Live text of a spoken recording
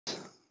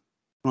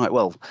Right,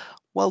 well,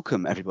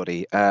 welcome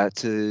everybody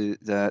to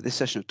this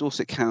session of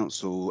Dorset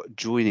Council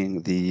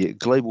joining the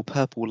Global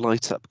Purple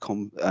Light Up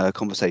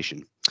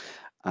conversation.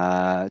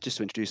 Just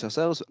to introduce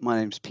ourselves, my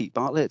name's Pete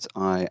Bartlett.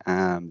 I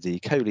am the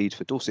co-lead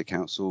for Dorset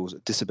Council's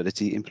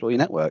Disability Employee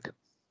Network.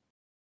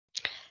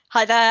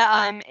 Hi there,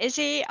 I'm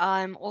Izzy.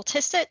 I'm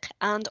autistic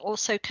and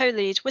also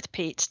co-lead with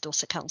Pete,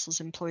 Dorset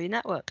Council's Employee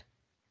Network.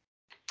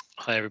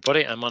 Hi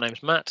everybody, and my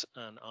name's Matt,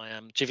 and I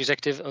am Chief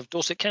Executive of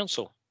Dorset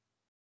Council.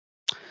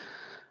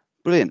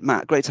 Brilliant,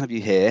 Matt, great to have you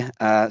here.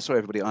 Sorry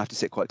everybody, I have to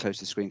sit quite close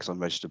to the screen because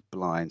I'm registered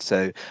blind,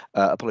 so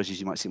apologies,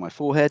 you might see my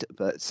forehead,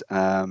 but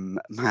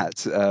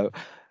Matt, I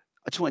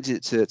just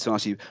wanted to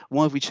ask you,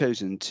 why have we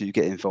chosen to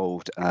get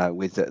involved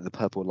with the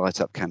Purple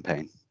Light Up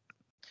campaign?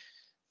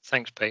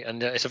 Thanks, Pete.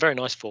 And it's a very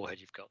nice forehead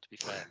you've got, to be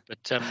fair.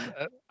 But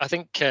I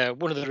think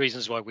one of the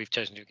reasons why we've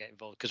chosen to get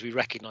involved, because we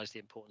recognise the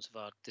importance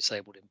of our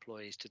disabled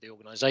employees to the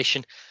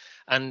organisation,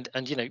 and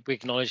we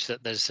acknowledge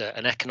that there's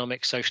an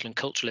economic, social, and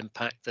cultural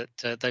impact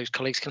that those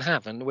colleagues can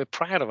have, and we're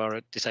proud of our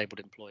disabled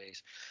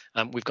employees.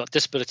 We've got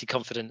disability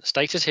confident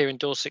status here in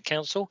Dorset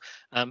Council,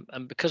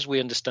 and because we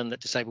understand that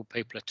disabled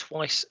people are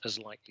twice as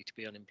likely to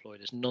be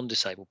unemployed as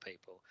non-disabled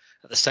people,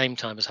 at the same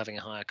time as having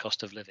a higher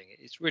cost of living,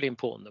 it's really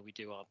important that we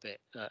do our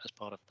bit as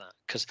part of that,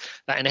 because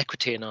that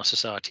inequity in our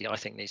society, I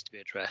think, needs to be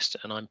addressed.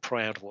 And I'm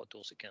proud of what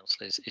Dorset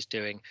Council is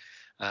doing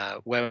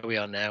where we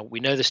are now.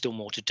 We know there's still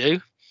more to do,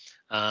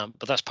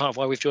 but that's part of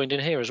why we've joined in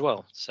here as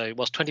well. So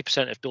whilst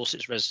 20% of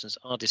Dorset's residents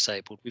are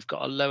disabled, we've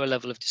got a lower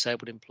level of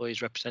disabled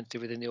employees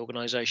represented within the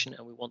organisation,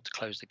 and we want to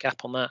close the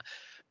gap on that.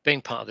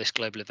 Being part of this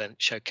global event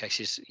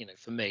showcases,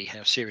 for me,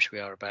 how serious we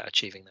are about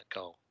achieving that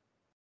goal.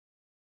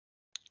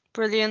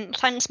 Brilliant.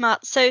 Thanks,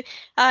 Matt. So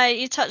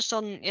you touched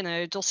on,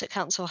 Dorset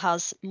Council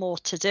has more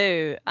to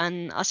do.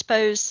 And I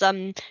suppose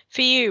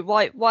for you,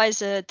 why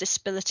is a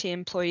disability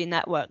employee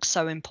network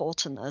so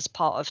important as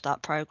part of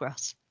that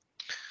progress?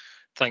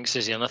 Thanks,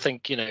 Izzy. And I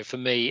think, for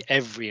me,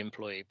 every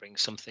employee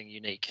brings something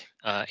unique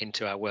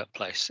into our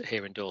workplace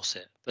here in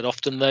Dorset. But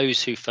often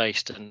those who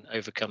faced and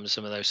overcome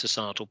some of those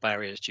societal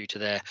barriers due to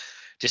their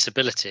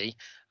disability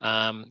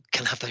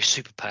can have those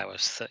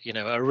superpowers that,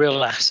 are a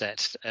real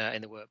asset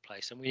in the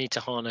workplace. And we need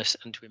to harness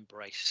and to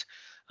embrace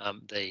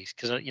these,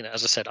 because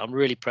as I said, I'm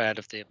really proud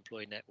of the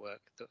employee network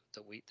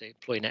the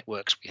employee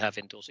networks we have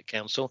in Dorset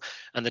Council,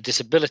 and the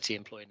disability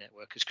employee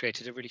network has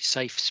created a really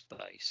safe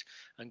space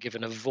and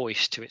given a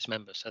voice to its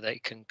members so they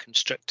can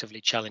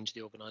constructively challenge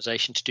the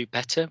organisation to do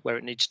better where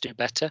it needs to do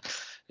better,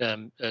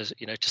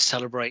 to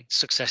celebrate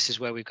successes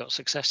where we've got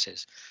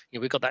successes.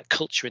 We've got that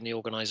culture in the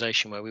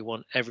organisation where we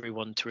want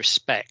everyone to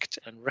respect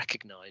and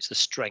recognise the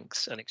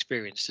strengths and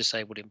experience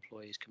disabled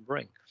employees can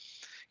bring.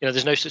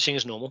 There's no such thing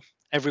as normal.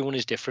 Everyone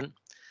is different.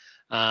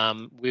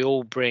 We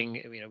all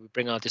bring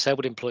our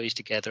disabled employees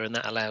together, and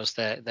that allows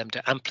them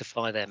to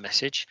amplify their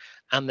message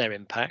and their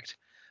impact.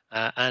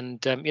 I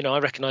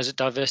recognise that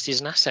diversity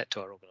is an asset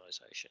to our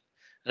organisation,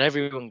 and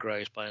everyone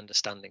grows by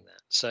understanding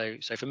that. So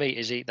for me,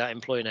 Izzy, that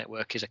employee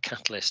network is a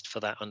catalyst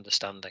for that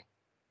understanding.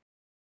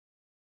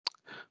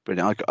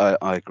 Brilliant.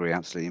 I agree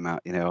absolutely,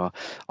 Matt.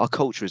 Our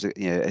culture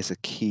is a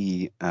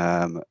key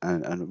and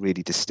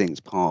really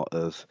distinct part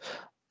of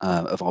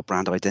our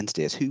brand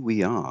identity. It's who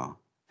we are.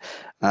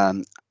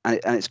 And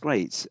it's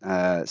great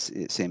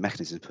seeing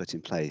mechanisms put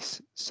in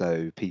place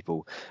so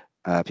people's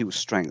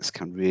strengths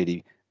can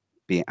really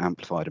be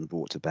amplified and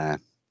brought to bear.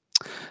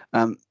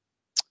 I'm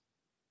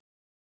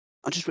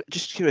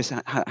just curious,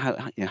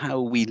 how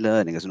are we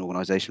learning as an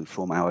organisation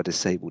from our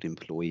disabled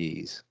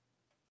employees?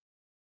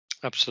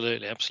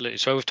 Absolutely.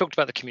 So we've talked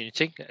about the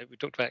community. We've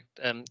talked about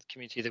the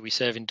community that we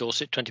serve in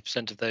Dorset,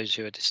 20% of those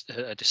who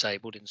are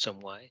disabled in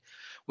some way.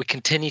 We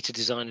continue to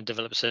design and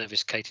develop a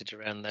service catered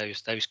around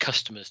those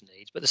customers'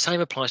 needs, but the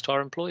same applies to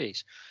our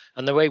employees.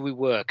 And the way we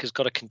work has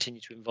got to continue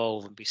to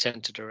evolve and be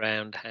centred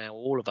around how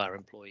all of our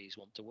employees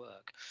want to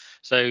work.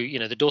 So,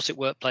 the Dorset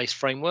Workplace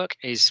Framework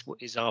is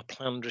our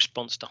planned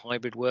response to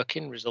hybrid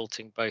working,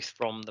 resulting both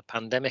from the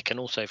pandemic and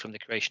also from the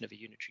creation of a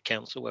unitary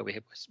council, where we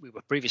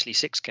were previously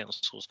 6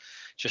 councils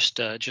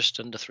just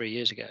under 3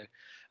 years ago.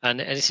 And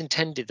it's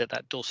intended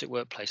that Dorset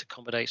Workplace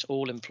accommodates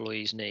all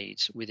employees'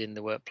 needs within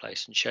the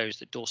workplace and shows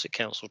that Dorset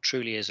Council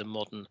truly is a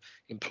modern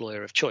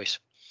employer of choice.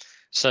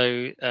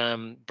 So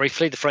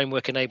briefly, the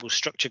framework enables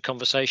structured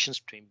conversations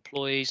between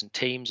employees and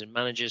teams and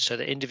managers so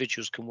that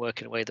individuals can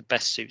work in a way that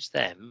best suits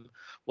them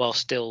while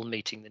still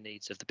meeting the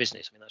needs of the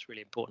business. I mean, that's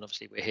really important.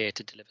 Obviously, we're here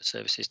to deliver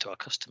services to our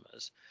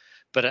customers.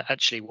 But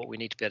actually, what we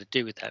need to be able to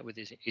do with that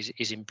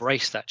is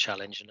embrace that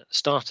challenge. And at the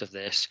start of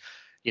this,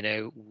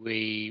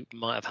 we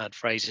might have had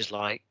phrases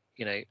like,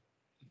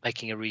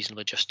 making a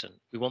reasonable adjustment.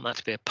 We want that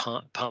to be a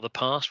part of the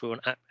past. We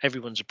want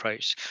everyone's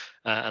approach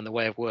and the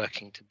way of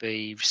working to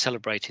be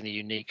celebrating the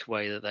unique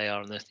way that they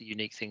are and the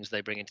unique things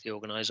they bring into the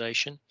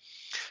organisation.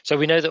 So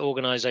we know that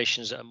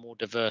organisations that are more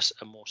diverse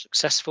are more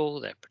successful,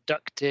 they're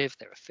productive,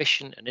 they're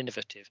efficient and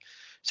innovative.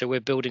 So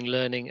we're building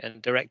learning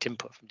and direct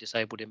input from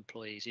disabled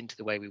employees into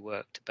the way we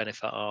work to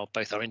benefit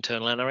both our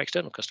internal and our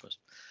external customers.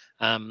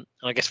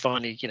 I guess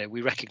finally,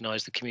 we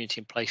recognise the community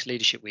and place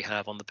leadership we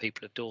have on the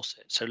people of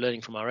Dorset. So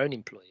learning from our own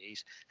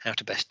employees how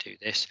to best do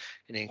this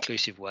in an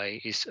inclusive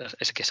way is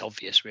I guess,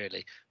 obvious,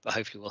 really, but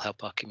hopefully will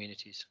help our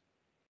communities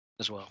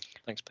as well.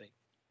 Thanks, Pete.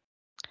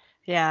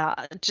 Yeah,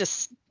 I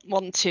just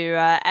want to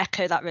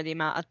echo that really,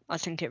 Matt. I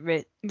think it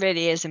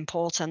really is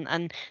important.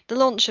 And the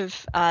launch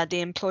of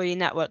the employee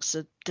networks,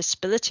 the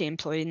disability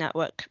employee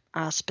network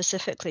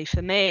specifically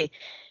for me,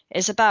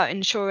 is about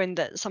ensuring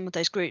that some of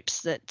those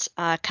groups that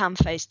can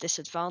face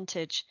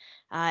disadvantage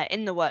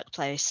in the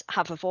workplace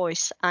have a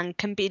voice and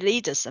can be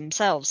leaders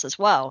themselves as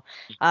well.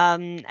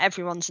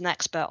 Everyone's an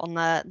expert on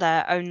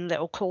their own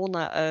little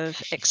corner of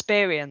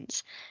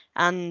experience.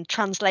 And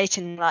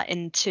translating that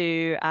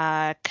into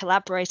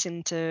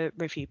collaborating to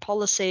review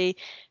policy,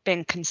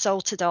 being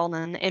consulted on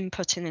and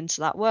inputting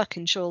into that work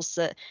ensures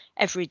that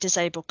every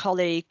disabled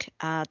colleague,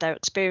 their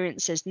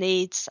experiences,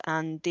 needs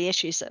and the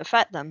issues that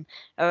affect them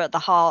are at the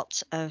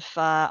heart of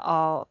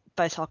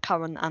both our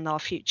current and our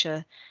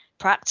future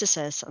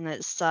practices. And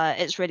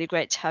it's really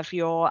great to have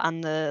your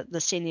and the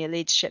senior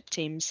leadership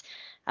teams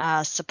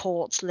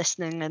support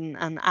listening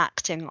and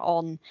acting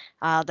on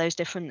those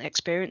different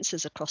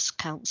experiences across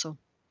council.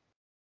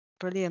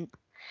 Brilliant.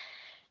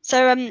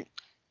 So I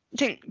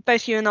think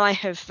both you and I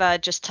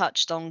have just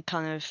touched on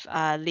kind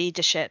of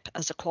leadership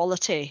as a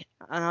quality,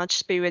 and I'd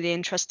just be really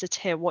interested to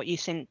hear what you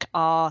think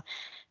are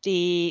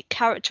the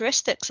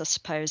characteristics, I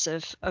suppose,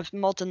 of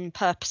modern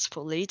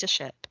purposeful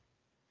leadership.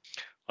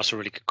 That's a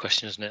really good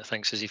question, isn't it?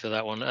 Thanks, Izzy, for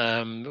that one.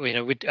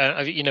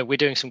 We're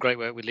doing some great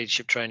work with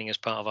leadership training as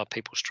part of our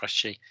people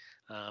strategy.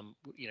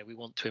 We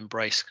want to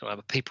embrace kind of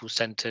a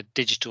people-centered,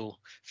 digital,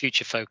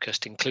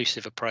 future-focused,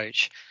 inclusive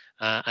approach,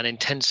 and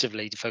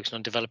intensively focusing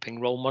on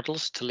developing role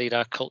models to lead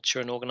our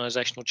culture and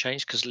organizational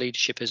change, because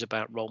leadership is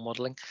about role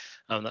modeling.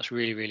 That's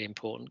really, really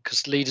important,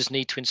 because leaders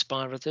need to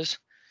inspire others.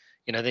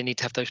 They need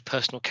to have those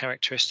personal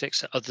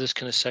characteristics that others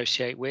can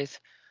associate with.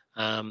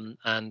 And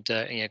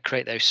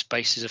create those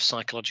spaces of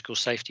psychological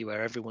safety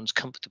where everyone's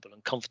comfortable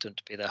and confident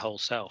to be their whole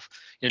self.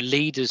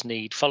 Leaders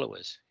need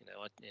followers.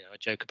 I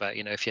joke about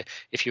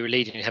if you're a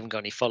leader and you haven't got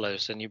any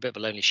followers, then you're a bit of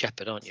a lonely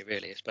shepherd, aren't you?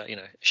 Really, it's about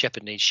a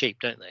shepherd needs sheep,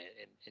 don't they?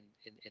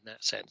 In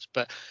that sense,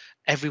 but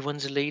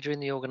everyone's a leader in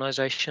the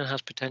organisation,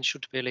 has potential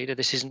to be a leader.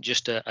 This isn't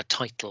just a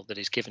title that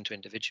is given to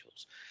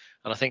individuals,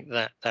 and I think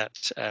that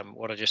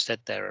what I just said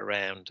there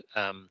around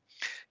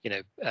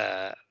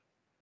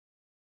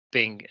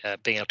being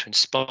able to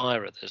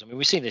inspire others. I mean,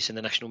 we see this in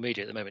the national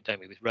media at the moment, don't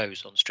we? With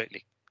Rose on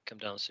Strictly Come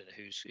Dancing,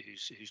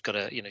 who's got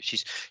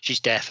she's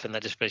deaf and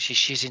that disability.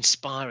 She's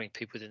inspiring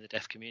people within the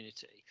deaf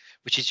community,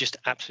 which is just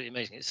absolutely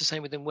amazing. It's the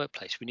same within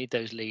workplace. We need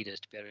those leaders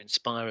to be able to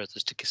inspire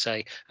others to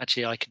say,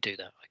 actually, I could do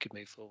that. I could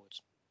move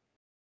forwards.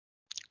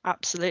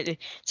 Absolutely.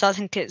 So I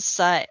think it's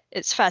fair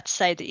to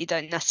say that you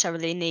don't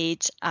necessarily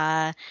need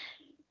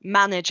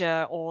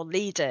manager or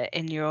leader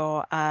in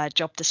your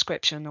job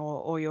description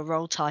or your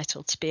role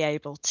title to be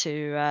able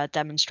to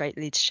demonstrate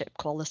leadership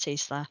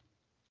qualities there.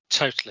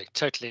 Totally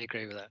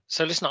agree with that.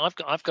 So listen,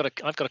 I've got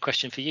a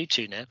question for you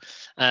two now.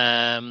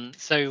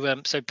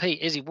 So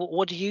Pete, Izzy,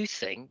 what do you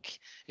think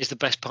is the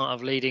best part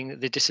of leading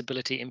the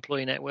Disability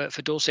Employee Network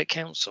for Dorset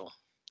Council?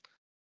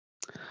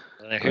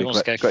 I don't know, who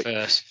wants to go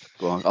first?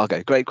 Go on. I'll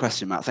go. Great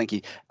question, Matt. Thank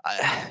you.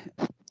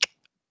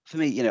 For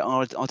me,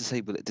 our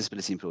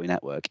Disability Employee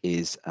Network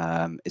is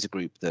a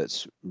group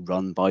that's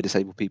run by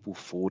disabled people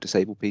for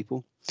disabled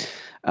people,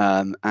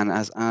 and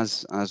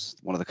as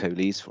one of the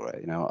co-leads for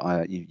it,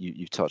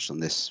 you touched on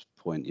this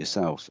point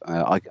yourself.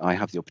 I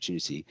have the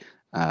opportunity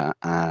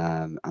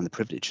and the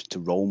privilege to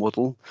role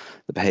model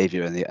the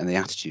behaviour and the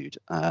attitude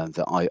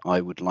that I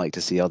would like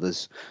to see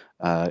others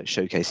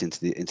showcase into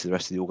the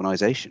rest of the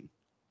organisation.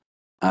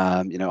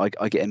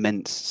 I get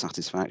immense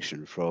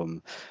satisfaction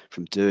from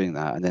doing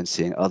that, and then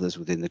seeing others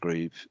within the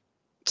group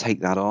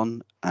take that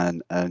on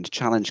and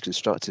challenge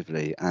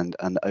constructively and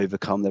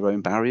overcome their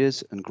own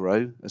barriers and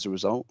grow as a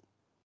result.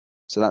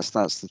 So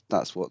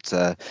that's what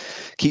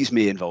keeps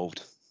me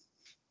involved.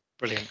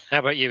 Brilliant. How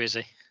about you,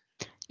 Izzy?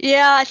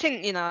 Yeah, I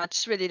think, I'd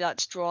just really like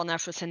to draw on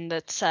everything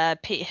that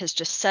Pete has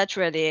just said,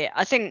 really.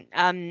 I think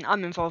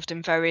I'm involved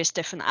in various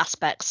different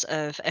aspects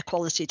of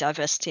equality,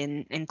 diversity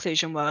and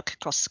inclusion work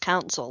across the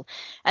council.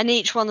 And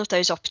each one of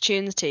those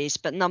opportunities,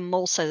 but none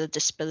more so the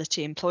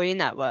Disability Employee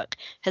Network,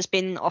 has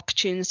been an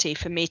opportunity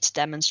for me to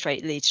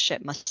demonstrate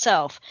leadership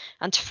myself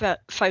and to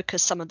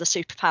focus some of the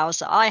superpowers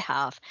that I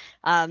have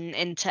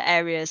into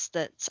areas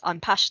that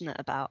I'm passionate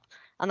about.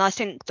 And I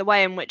think the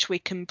way in which we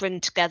can bring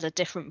together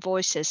different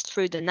voices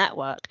through the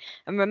network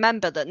and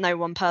remember that no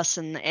one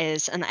person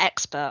is an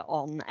expert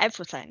on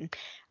everything,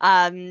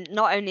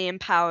 not only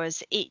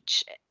empowers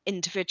each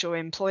individual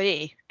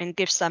employee and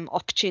gives them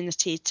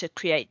opportunity to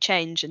create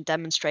change and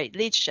demonstrate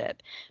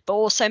leadership, but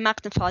also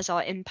magnifies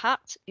our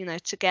impact.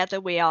 Together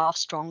we are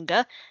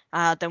stronger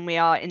than we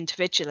are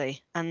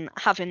individually, and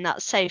having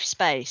that safe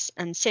space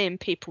and seeing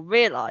people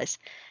realise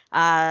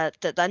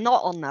that they're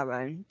not on their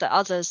own, that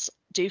others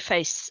do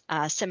face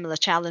similar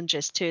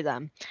challenges to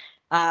them,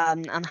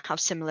 and have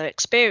similar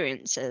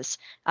experiences,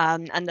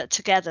 and that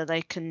together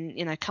they can,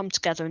 come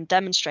together and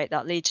demonstrate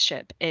that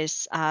leadership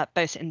is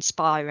both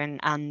inspiring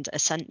and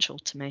essential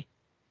to me.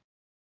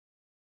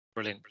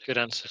 Brilliant, good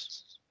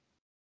answers.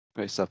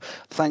 Great stuff.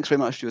 Thanks very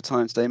much for your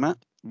time today, Matt.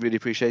 Really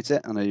appreciate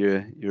it. I know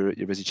you're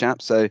a busy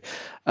chap, so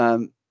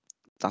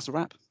that's a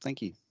wrap.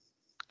 Thank you.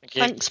 Thank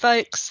you. Thanks,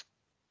 folks.